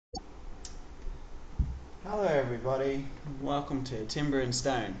Hello everybody, welcome to Timber and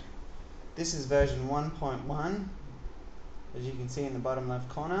Stone. This is version 1.1, as you can see in the bottom left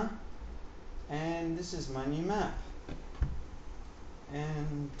corner, and this is my new map.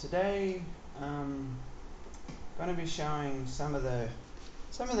 And today I'm going to be showing some of the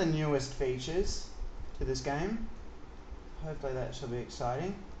newest features to this game. Hopefully that shall be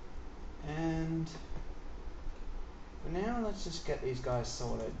exciting. And for now, let's just get these guys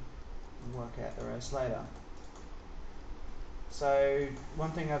sorted and work out the rest later. So one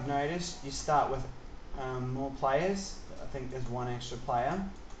thing I've noticed, you start with more players. I think there's one extra player.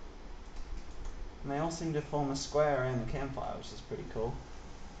 And they all seem to form a square around the campfire, which is pretty cool.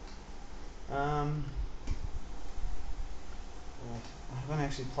 I haven't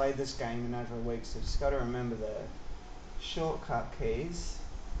actually played this game in over a week, so just got to remember the shortcut keys.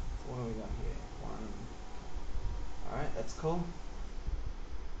 So what do we got here? One. Alright, that's cool.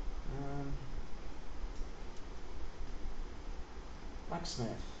 Blacksmith.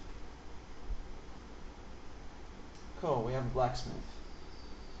 Cool, we have a blacksmith.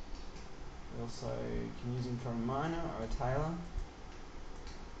 We also can use him for a miner or a tailor.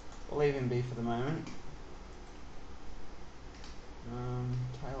 We'll leave him be for the moment.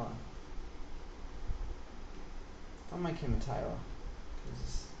 Tailor. I'll make him a tailor.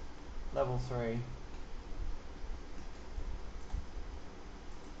 Because level 3.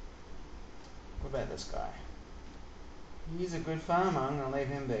 What about this guy? He's a good farmer, I'm going to leave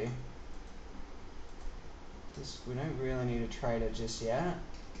him be. We don't really need a trader just yet.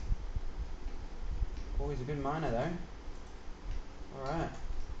 Oh, he's a good miner though. Alright.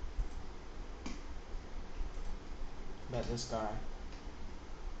 What about this guy?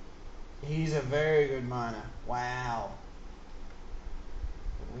 He's a very good miner. Wow.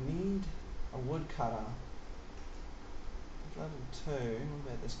 But we need a woodcutter. Level 2. What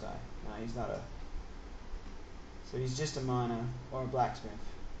about this guy? No, he's not a... So he's just a miner or a blacksmith.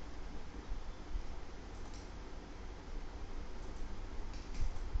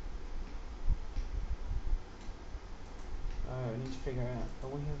 Oh, I need to figure out... Oh,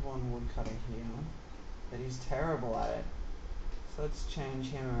 we have one woodcutter here. But he's terrible at it. So let's change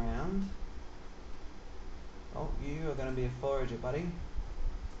him around. Oh, you are going to be a forager, buddy.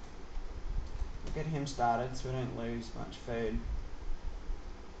 We'll get him started so we don't lose much food.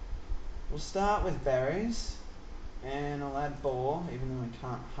 We'll start with berries, and I'll add boar, even though we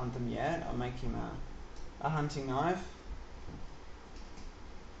can't hunt them yet. I'll make him a hunting knife.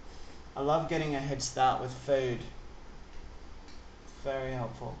 I love getting a head start with food. Very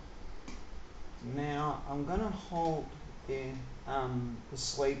helpful. Now I'm gonna hold the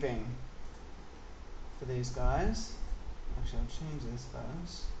sleeping for these guys. Actually, I'll change this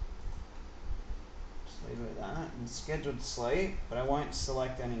first. Just leave it at that. And scheduled sleep, but I won't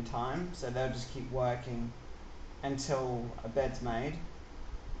select any time, so they'll just keep working until a bed's made.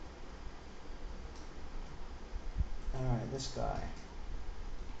 Alright, this guy.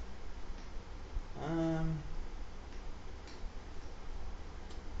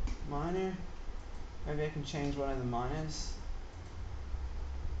 Miner. Maybe I can change one of the miners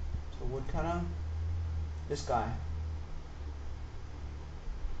to a woodcutter. This guy.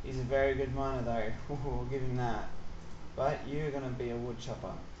 He's a very good miner though. We'll give him that. But you're going to be a wood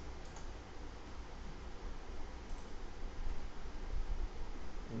chopper.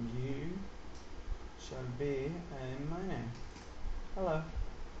 And you shall be a miner. Hello.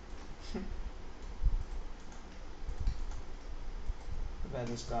 What about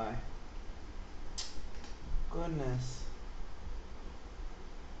this guy? Goodness.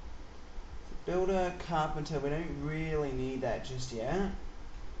 Builder, carpenter, we don't really need that just yet.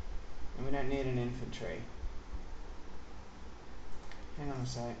 And we don't need an infantry. Hang on a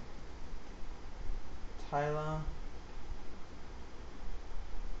sec. Tailor.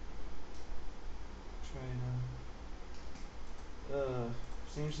 Trader. Ugh.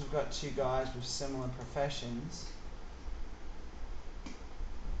 Seems we've got two guys with similar professions.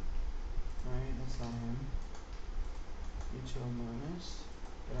 No, that's not him. You two are minus.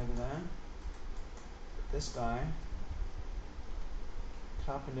 Get over there. This guy.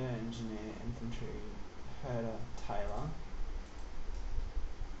 Carpenter, engineer, infantry, herder, tailor.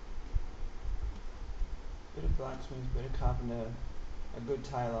 Bit of blacksmith, bit of carpenter, a good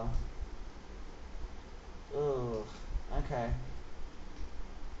tailor. Ugh. Okay.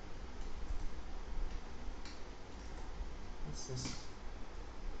 What's this?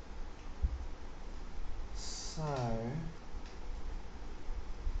 So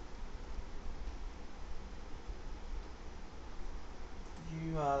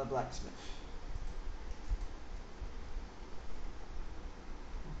you are the blacksmith.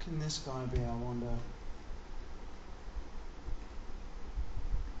 What can this guy be, I wonder?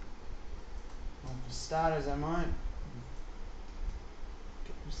 For starters, I might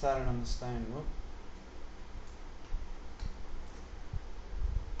get started on the stone. Whoop.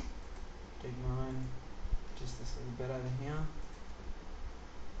 Dig mine just this little bit over here.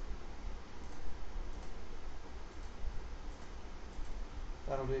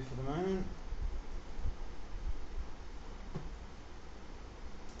 That'll do for the moment.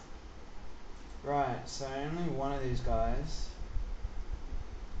 Right, so only one of these guys.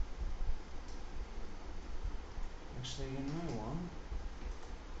 Actually, you know what?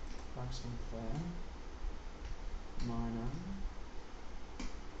 Blacksmith there. Miner.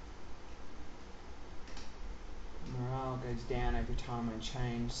 Morale goes down every time I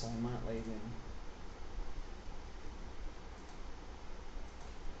change, so I might leave him.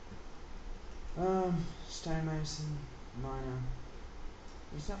 Stonemason, miner.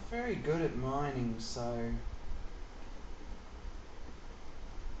 He's not very good at mining, so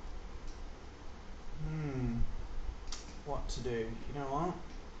what to do? You know what?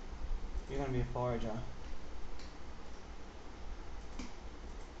 You're gonna be a forager.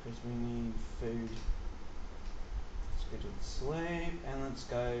 Because we need food. Let's go to the sleep and let's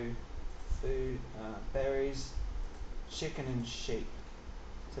go food, berries, chicken and sheep.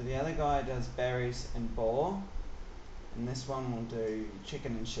 So the other guy does berries and boar, and this one will do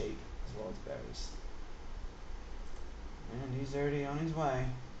chicken and sheep as well as berries. And he's already on his way.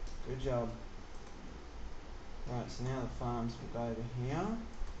 Good job. Right, so now the farms will go over here.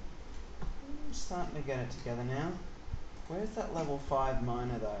 I'm starting to get it together now. Where's that level 5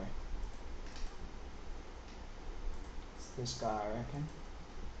 miner though? It's this guy, I reckon.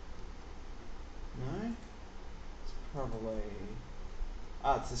 No? It's probably...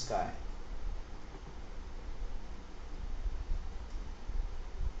 Oh, it's this guy.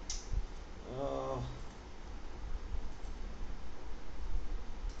 Oh.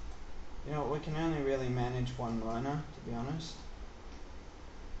 You know, we can only really manage one miner, to be honest.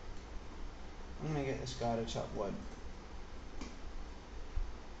 I'm gonna get this guy to chop wood.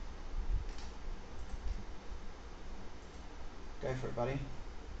 Go for it, buddy.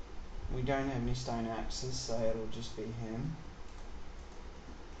 We don't have any stone axes, so it'll just be him.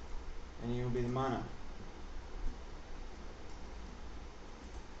 And you'll be the miner.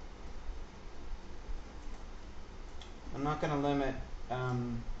 I'm not going to limit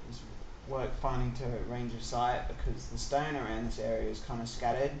his work finding to range of sight because the stone around this area is kind of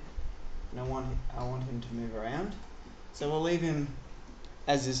scattered, and I want him to move around. So we'll leave him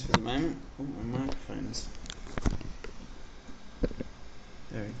as is for the moment. Oh, my microphone's...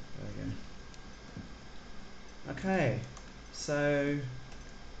 There we go. Okay, so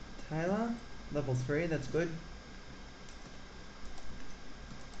Taylor, level 3, that's good.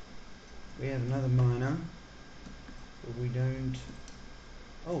 We have another miner, but we don't...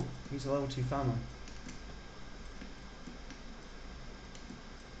 Oh, he's a level 2 farmer.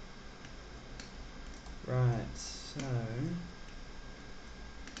 Right, so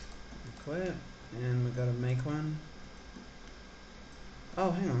equip, and we've got to make one.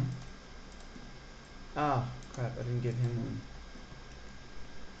 Oh, hang on. Ah, crap, I didn't give him one.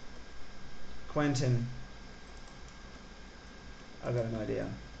 Quentin. I got an idea.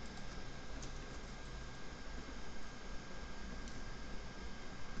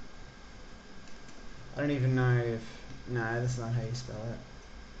 I don't even know if... No, that's not how you spell it.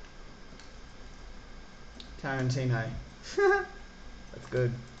 Tarantino. That's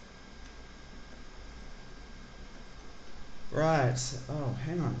good. Right. Oh,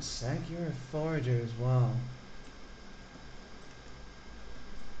 hang on a sec. You're a forager as well.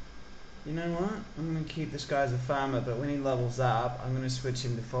 You know what? I'm going to keep this guy as a farmer, but when he levels up, I'm going to switch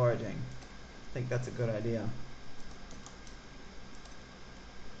him to foraging. I think that's a good idea.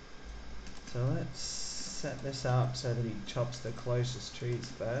 So let's set this up so that he chops the closest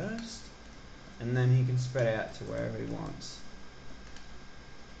trees first, and then he can spread out to wherever he wants.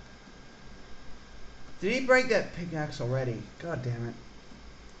 Did he break that pickaxe already? God damn it.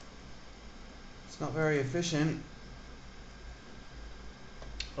 It's not very efficient.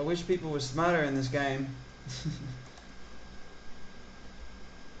 I wish people were smarter in this game.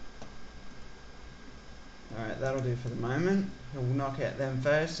 Alright, that'll do for the moment. He'll knock out them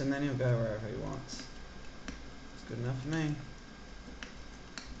first and then he'll go wherever he wants. It's good enough for me.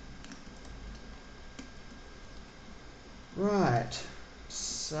 Right,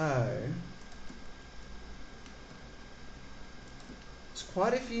 so there's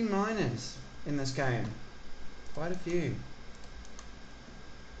quite a few miners in this game. Quite a few.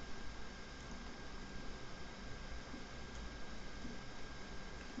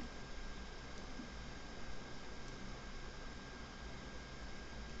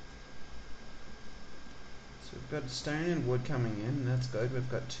 got stone and wood coming in. That's good. We've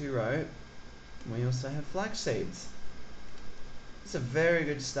got 2 rope. And we also have flax seeds. It's a very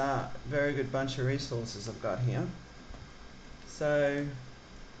good start. Very good bunch of resources I've got here. So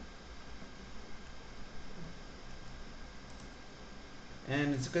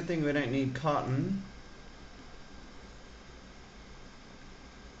and it's a good thing we don't need cotton.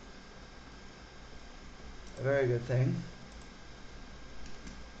 A very good thing.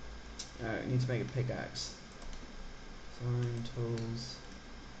 Alright, we need to make a pickaxe. Design tools.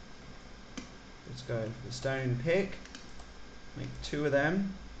 Let's go for the stone pick. Make 2 of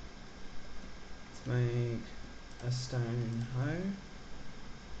them. Let's make a stone hoe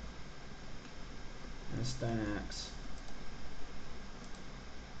and a stone axe.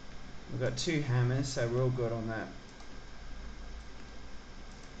 We've got 2 hammers, so we're all good on that.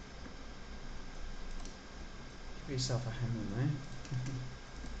 Give yourself a hammer, mate.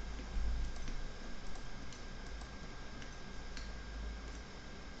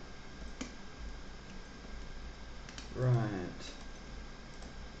 Right.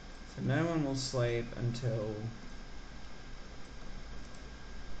 So no one will sleep until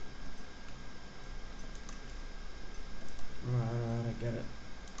right, I get it.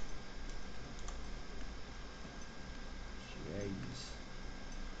 Jeez.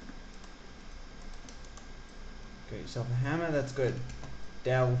 Get yourself a hammer, that's good.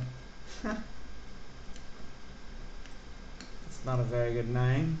 Dell. It's not a very good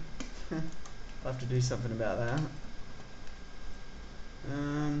name. I'll have to do something about that.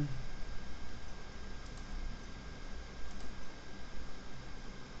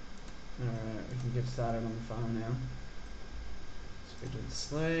 Alright, we can get started on the farm now. Schedule the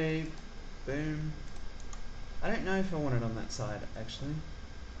sleep. Boom. I don't know if I want it on that side, actually.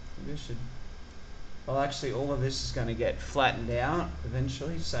 Maybe I should. Well, actually, all of this is going to get flattened out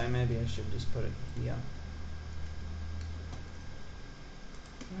eventually, so maybe I should just put it here.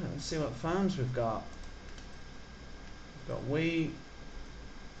 Alright, let's see what farms we've got. We've got wheat.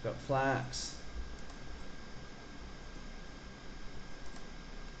 We've got flax.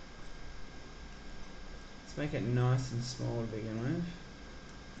 Let's make it nice and small to begin with.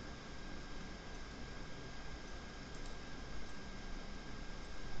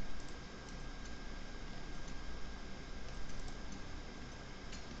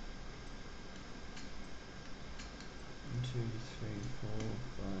 One, 2, 3, 4,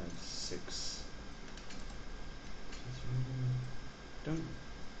 5, 6. Don't.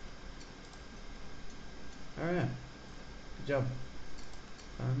 Alright. Good job.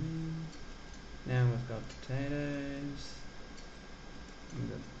 Now we've got potatoes. We've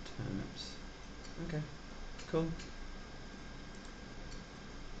got turnips. Okay. Cool.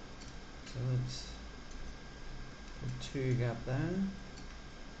 So let's put 2 gap there.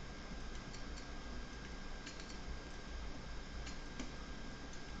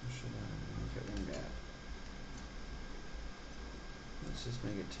 Or should I make it 1 gap? Let's just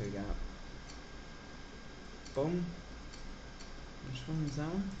make it 2 gap. Boom. Which one is that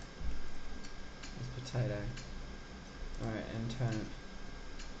one? It's potato. Alright, and turnip.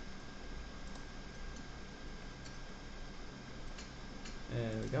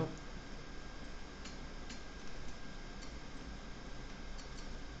 There we go.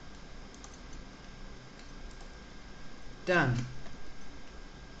 Done.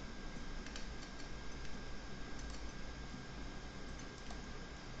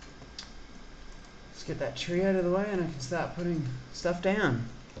 Let's get that tree out of the way and I can start putting stuff down.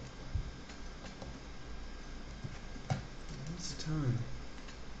 What's the time?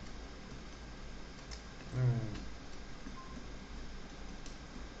 Alright.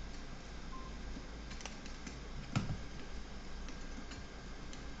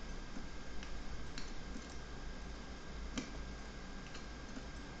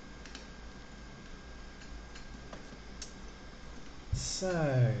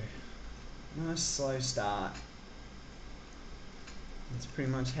 So, nice slow start. That's pretty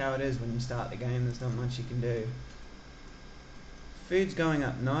much how it is when you start the game. There's not much you can do. Food's going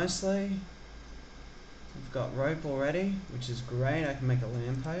up nicely. We've got rope already, which is great. I can make a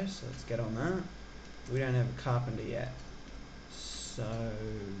lamppost, so let's get on that. We don't have a carpenter yet. So...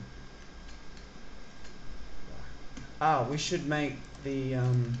 we should make the... I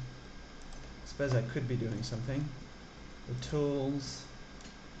suppose I could be doing something. The tools.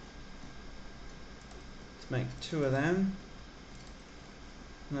 Let's make 2 of them.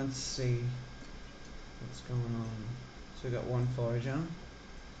 Let's see what's going on. So we've got 1 forager.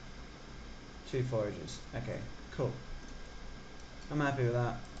 2 foragers. Okay, cool. I'm happy with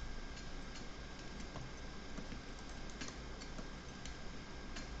that.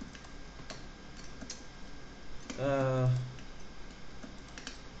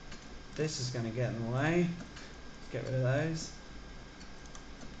 This is going to get in the way. Let's get rid of those.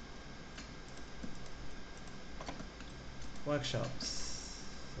 Workshops.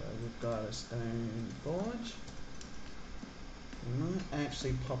 So we've got a stone forge. We might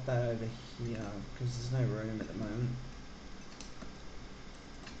actually pop that over here because there's no room at the moment.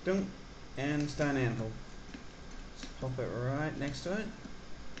 Dunk. And stone anvil. Just pop it right next to it.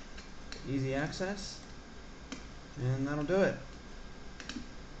 Easy access. And that'll do it.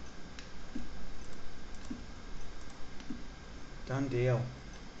 Done deal.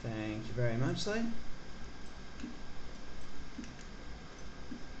 Thank you very much, Lee.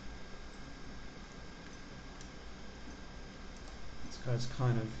 This guy's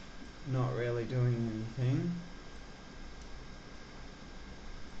kind of not really doing anything.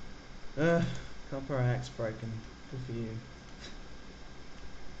 Ugh, copper axe broken. Good for you.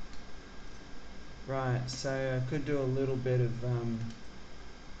 Right, so I could do a little bit of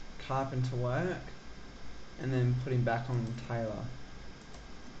carpenter work and then put him back on tailor.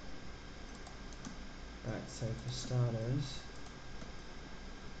 Right, so for starters,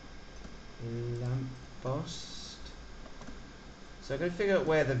 lamp post. So I've got to figure out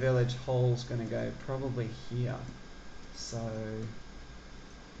where the village hall's going to go. Probably here. So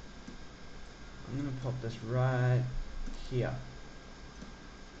I'm going to pop this right here.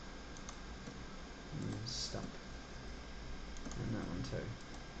 And stump. And that one too.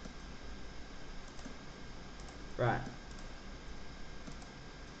 Right.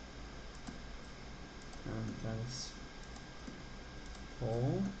 That's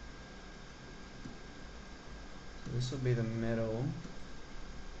hall. So this will be the middle.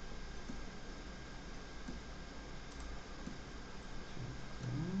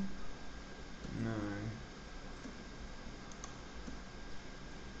 No.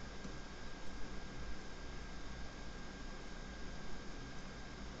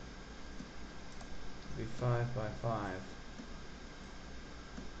 It'll be 5 by 5.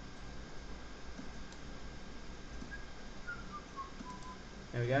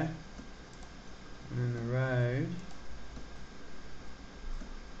 There we go. And then the road.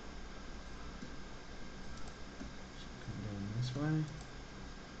 Should come down this way.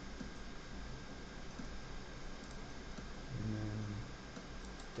 And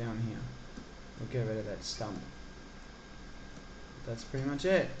then down here. We'll get rid of that stump. That's pretty much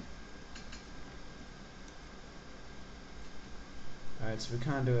it. Alright, so we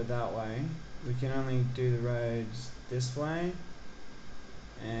can't do it that way. We can only do the roads this way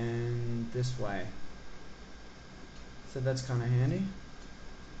and this way. So that's kind of handy.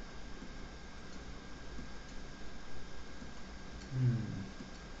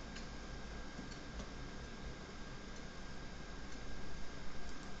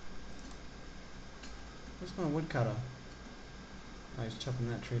 Where's my woodcutter? Oh, he's chopping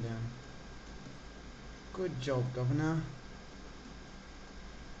that tree down. Good job, Governor.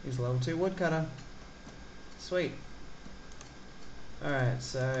 He's a level 2 woodcutter. Sweet. Alright,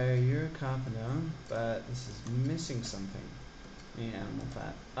 so you're a carpenter, but this is missing something. Need animal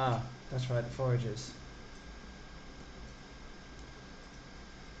fat. Ah, that's right, the forages.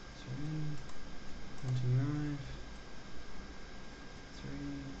 3, hunting knife. 3,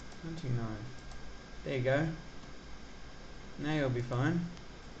 hunting knife. There you go. Now you'll be fine.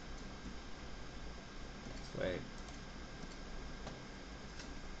 Sweet.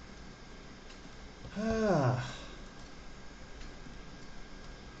 Ah.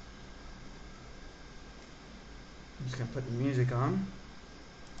 I'm just gonna put the music on.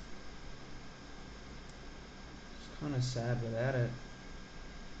 It's kind of sad without it,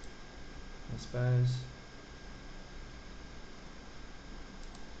 I suppose.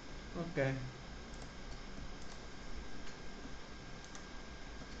 Okay.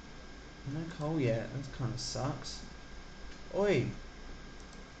 No coal yet. That kind of sucks. Oi!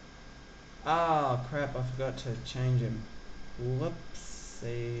 Ah, crap! I forgot to change him.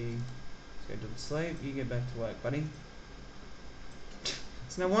 Whoopsie. Let's go to sleep. You get back to work, buddy.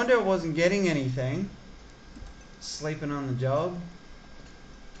 It's no wonder I wasn't getting anything. Sleeping on the job.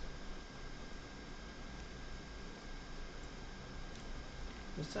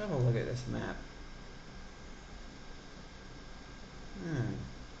 Let's have a look at this map.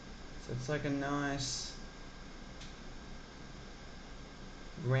 So it's like a nice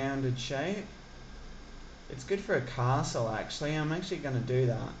rounded shape. It's good for a castle actually. I'm actually going to do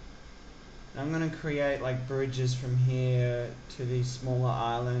that. I'm going to create like bridges from here to these smaller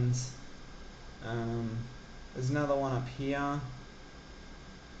islands. There's another one up here. I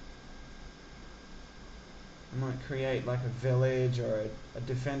might create like a village or a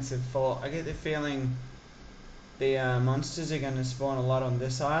defensive fort. I get the feeling the monsters are going to spawn a lot on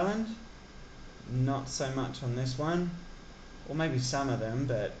this island, not so much on this one, or maybe some of them,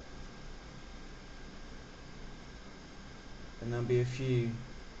 but and there'll be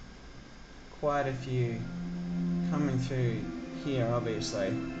quite a few coming through here,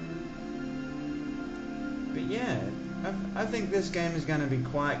 obviously. But yeah, I think this game is going to be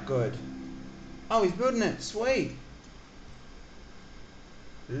quite good. Oh, he's building it, sweet.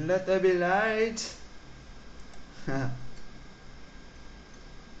 Let there be light. Oh,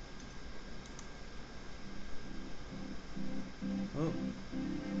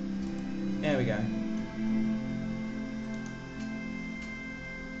 there we go.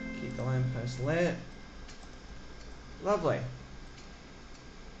 Keep the lamppost lit. Lovely.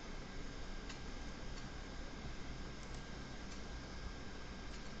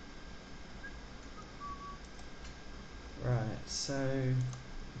 Right, so we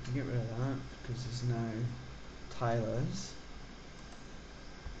can get rid of that because there's no tailors.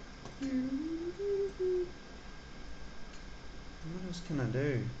 What else can I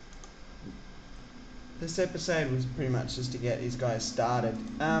do? This episode was pretty much just to get these guys started.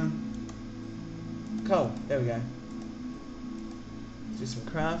 Cool, there we go. Let's do some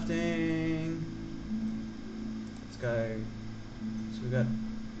crafting. Let's go. So we got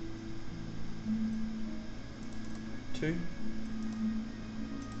 2.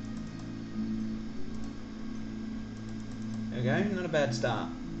 There we go, not a bad start.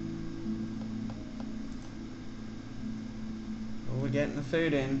 Well, we're getting the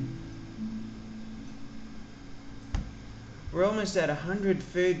food in. We're almost at 100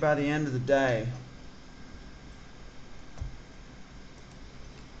 food by the end of the day.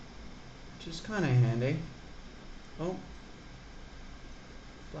 Which is kind of handy. Oh.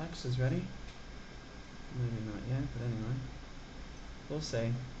 Flax is ready. Maybe not yet, but anyway. We'll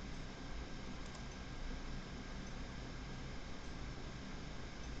see.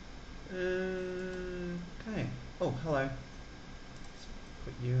 Okay. Oh, hello. Let's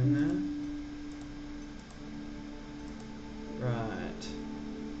put you in there. Right.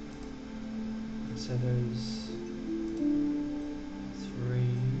 So there's 3.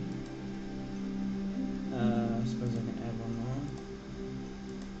 I suppose I can add one more.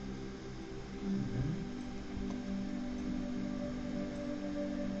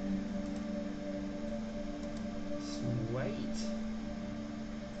 Sweet.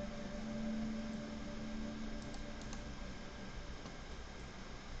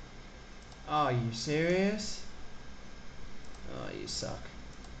 Oh, are you serious? Oh, you suck.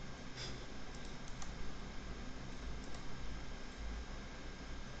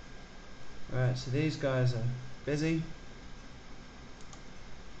 Right, so these guys are busy.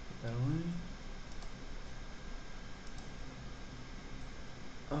 Put that away.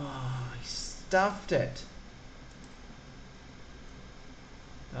 Oh, he stuffed it.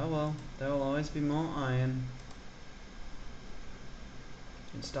 Oh well, there will always be more iron.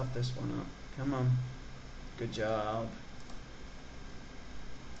 And stuff this one up. Come on. Good job.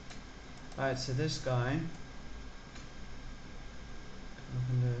 Alright, so this guy.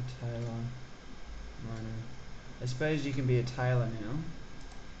 Carpenter, tailor, miner. I suppose you can be a tailor now.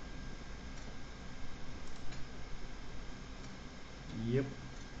 Yep.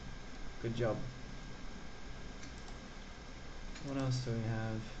 Good job. What else do we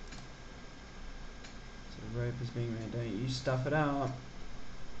have? So the rope is being made. Don't you stuff it out.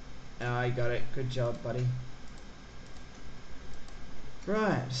 Ah, you got it. Good job, buddy.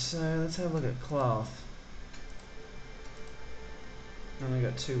 Right, so let's have a look at cloth. Only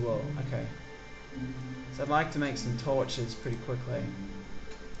got 2 wool. Okay. So I'd like to make some torches pretty quickly.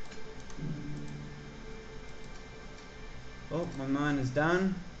 Oh, my mine is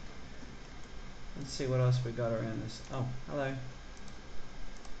done. Let's see what else we got around this. Oh, hello.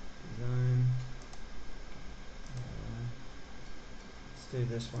 Design. Let's do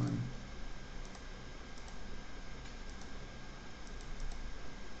this one.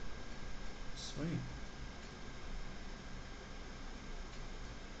 Sweet.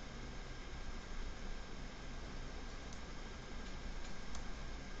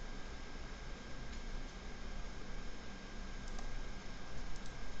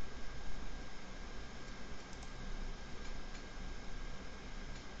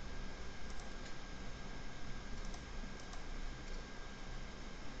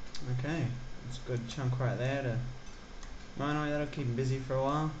 Okay, that's a good chunk right there to mine away. That'll keep him busy for a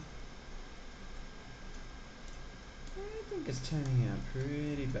while. I think it's turning out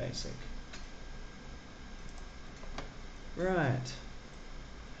pretty basic. Right.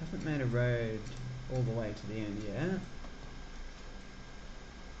 Haven't made a road all the way to the end yet.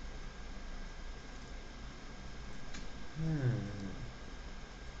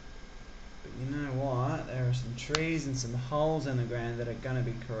 But you know what? There are some trees and some holes in the ground that are going to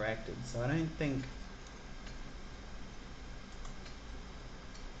be corrected. So I don't think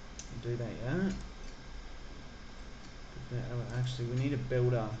I'll do that yet. Oh, actually, we need a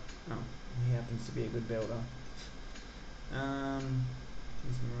builder. Oh, he happens to be a good builder.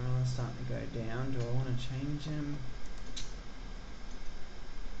 His morale is starting to go down. Do I want to change him?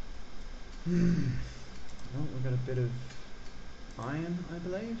 Oh, we've got a bit of iron, I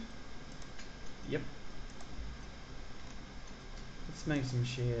believe. Yep. Let's make some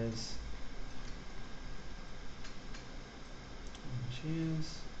shears.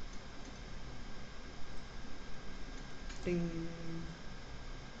 Shears. Ding.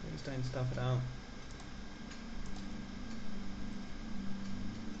 Please don't stuff it out.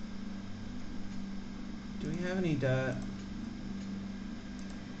 Do we have any dirt?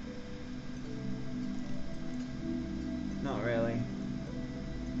 Not really.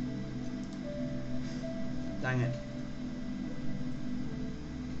 Dang it.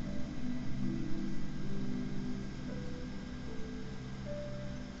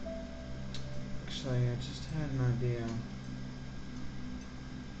 Actually, I just had an idea.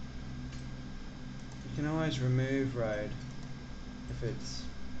 You can always remove road if it's...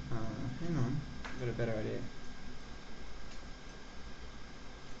 hang on, I've got a better idea.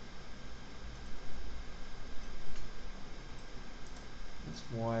 Let's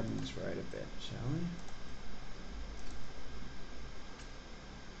widen this road a bit, shall we?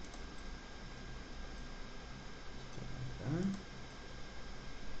 Like that.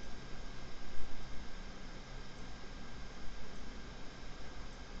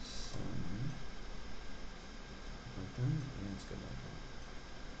 So, like that. Yeah, it's good like that.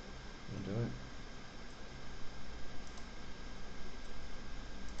 We'll do it.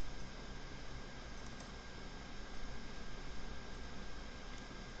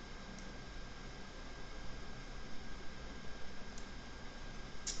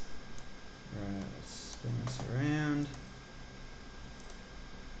 Right, let's spin this around.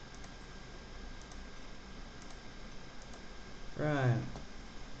 Right.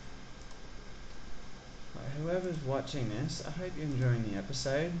 Whoever's watching this, I hope you're enjoying the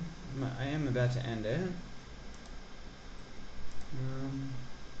episode. I am about to end it.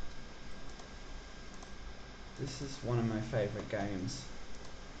 This is one of my favourite games.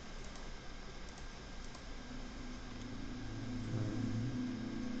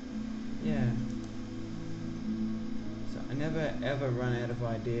 Yeah. So I never ever run out of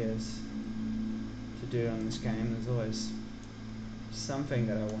ideas to do on this game. There's always something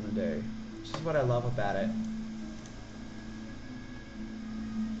that I want to do, which is what I love about it.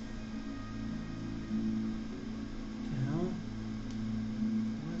 The hell?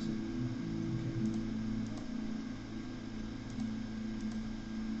 Why is it?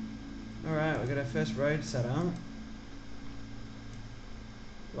 Okay. Alright, we got our first road set up.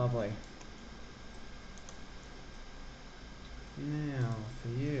 Lovely. Now, for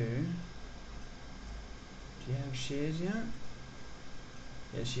you, do you have shears yet?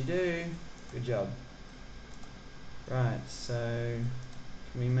 Yes, you do. Good job. Right, so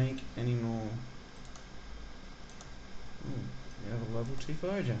can we make any more? Ooh, we have a level 2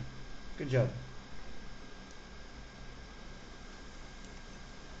 forager. Good job.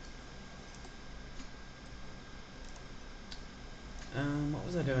 What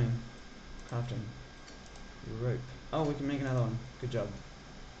was I doing? Crafting. Rope. Oh, we can make another one. Good job.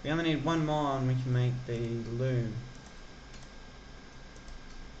 We only need one more and we can make the loom.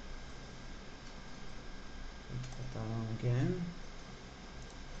 Put that on again.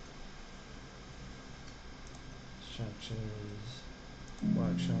 Structures.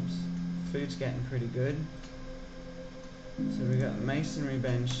 Workshops. Food's getting pretty good. So we got masonry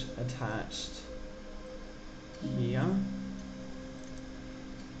bench attached here.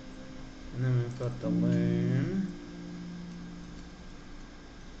 And then we've got the loom.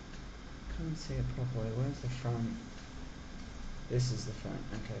 Can't see it properly. Where's the front? This is the front.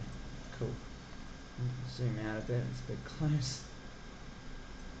 Okay, cool. Zoom out a bit. It's a bit close.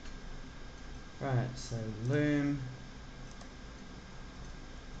 Right, so loom,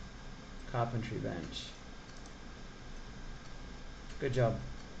 carpentry bench. Good job.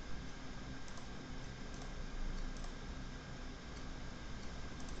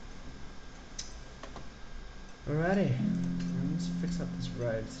 Alrighty, now let's fix up this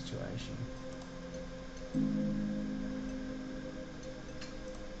road situation.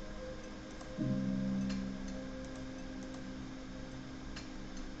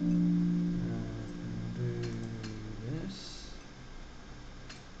 I'll do this.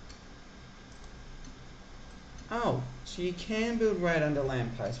 Oh, So you can build right under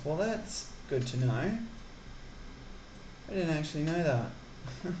lampposts. Well, that's good to know. I didn't actually know that.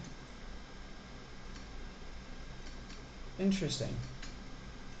 Interesting.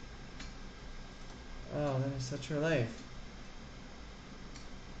 Oh, that is such a relief.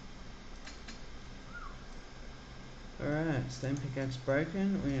 Alright, stone pickaxe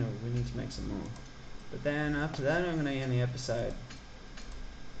broken. We need to make some more. But then after that, I'm going to end the episode.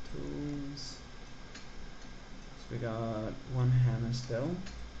 Tools. So we got one hammer still.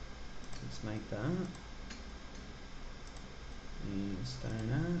 Let's make that. And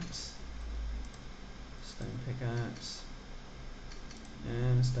stone axe. Stone pickaxe.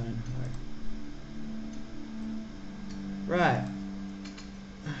 And a stone hoe. Right.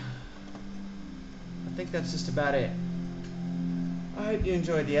 I think that's just about it. I hope you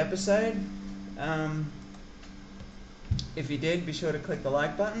enjoyed the episode. If you did, be sure to click the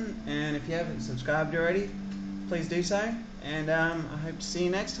like button, and if you haven't subscribed already, please do so, and I hope to see you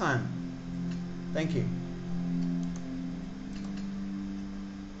next time. Thank you.